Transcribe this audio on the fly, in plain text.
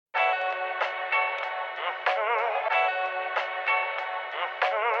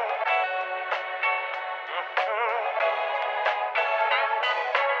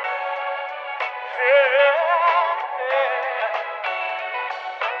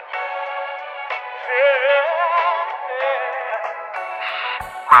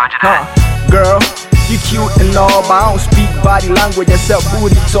Girl, you cute and all, but I don't speak body language except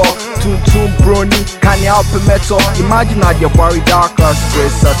booty talk. Tum brony, can you help me metal? Imagine I get worried darker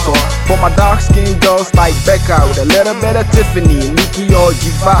stress at all. For my dark skinned girls like Becca with a little bit of Tiffany, Nikki or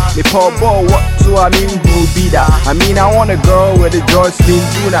Jiva. Me poor boy, what do I mean? Who be that? I mean I want a girl with a Jocelyn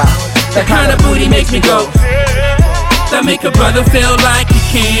tuna. That kind of booty makes me go. That make a brother feel like a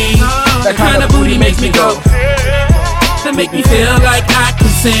king. That kind of booty makes me go. That make me feel like I can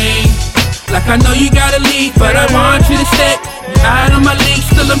sing. Like I know you gotta leave, but I want you to stay. You're out of my league,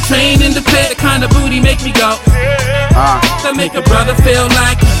 still I'm training to play. The kind of booty make me go. That make a brother feel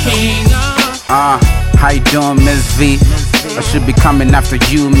like a king. How you doing, Miss V? I should be coming after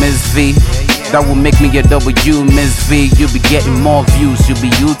you, Miss V. That will make me a W, Miss V. You'll be getting more views, you'll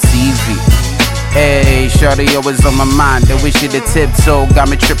be UTV. Hey, shorty always on my mind. The way she the tiptoe got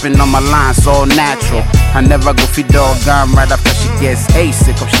me tripping on my line, so natural. I never go feed dog gone right after she gets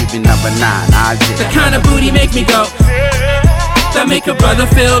sick of she be number 9. The kind of booty make me go. That make a brother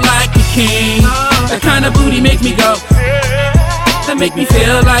feel like a king. The kind of booty make me go. That make me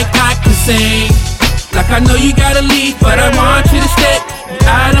feel like I can sing. Like I know you gotta leave, but I want you to stay. You're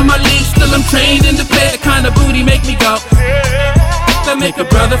out of my league, still I'm training to play. The kind of booty make me go. That make a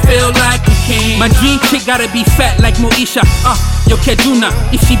brother feel like a king. My dream chick gotta be fat like Moesha. Yo Keduna,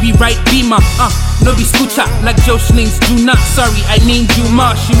 if she be right, Beamer. No be scooter like Jocelyn's Juna. Sorry, I named you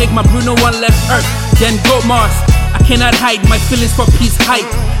Mars. She make my Bruno one left Earth, then go Mars. I cannot hide my feelings for peace hype.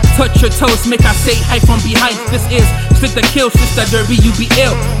 Touch your toes, make I say hi from behind. This is Split the Kill, Sister Derby, you be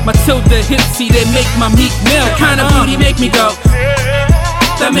ill. Matilda Hipsy, they make my meek meal. The kind of booty make me go.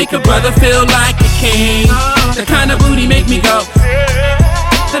 That make a brother feel like a king. The kind of booty make me go.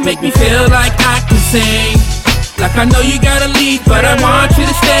 That make me feel like I can sing. Like I know you gotta leave, but I want you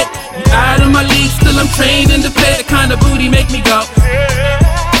to stay. You're out of my league, still I'm training to play. The kind of booty make me go.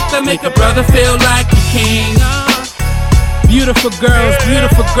 That make a brother feel like a king. Beautiful girls,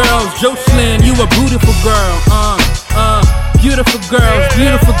 Jocelyn, you a beautiful girl. Beautiful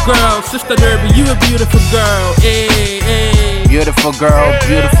girls, Sister Derby, you a beautiful girl. Hey, hey. Beautiful girl,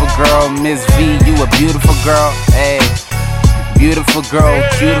 Miss V, you a beautiful girl. Hey. Beautiful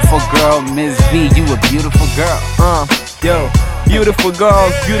girl, Miss V, you a beautiful girl. Yo, beautiful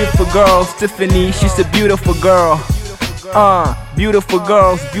girls, Tiffany, she's a beautiful girl. Beautiful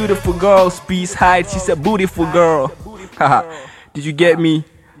girls, Peace Height, she's a beautiful girl. Did you get me?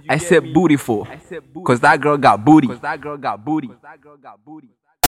 I said bootyful, cause that girl got booty.